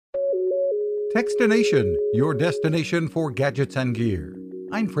Fishkin-Techstination, your destination for gadgets and gear.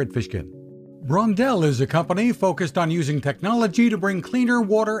 I'm Fred Fishkin. Brondell is a company focused on using technology to bring cleaner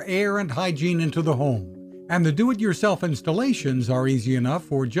water, air, and hygiene into the home. And the do-it-yourself installations are easy enough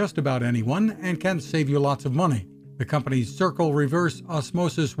for just about anyone and can save you lots of money. The company's Circle Reverse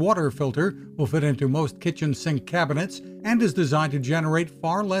Osmosis water filter will fit into most kitchen sink cabinets and is designed to generate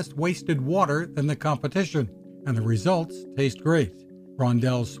far less wasted water than the competition. And the results taste great.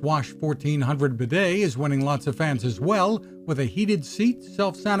 Brondell's Swash 1400 bidet is winning lots of fans as well, with a heated seat,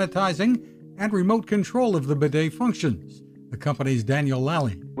 self-sanitizing, and remote control of the bidet functions. The company's Daniel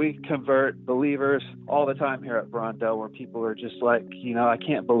Lalley. We convert believers all the time here at Brondell, where people are just like, I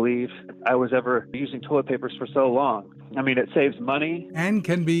can't believe I was ever using toilet papers for so long. I mean, it saves money. And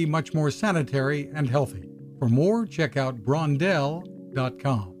can be much more sanitary and healthy. For more, check out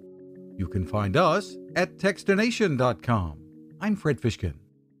Brondell.com. You can find us at Techstination.com. I'm Fred Fishkin.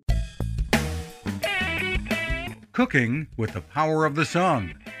 Cooking with the power of the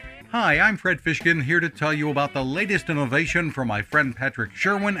sun. Hi, I'm Fred Fishkin, here to tell you about the latest innovation from my friend Patrick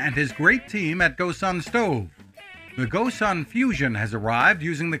Sherwin and his great team at GoSun Stove. The GoSun Fusion has arrived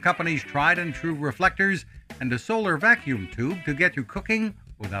using the company's tried and true reflectors and a solar vacuum tube to get you cooking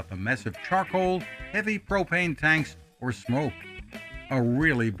without the mess of charcoal, heavy propane tanks, or smoke. A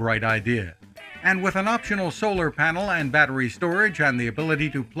really bright idea. And with an optional solar panel and battery storage and the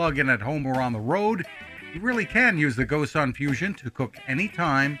ability to plug in at home or on the road, you really can use the GoSun Fusion to cook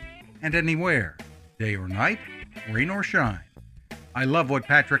anytime and anywhere, day or night, rain or shine. I love what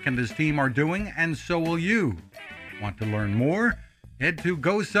Patrick and his team are doing, and so will you. Want to learn more? Head to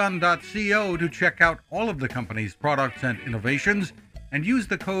gosun.co to check out all of the company's products and innovations and use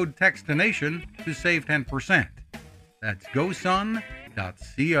the code Techstination to save 10%. That's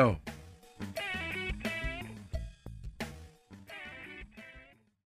gosun.co.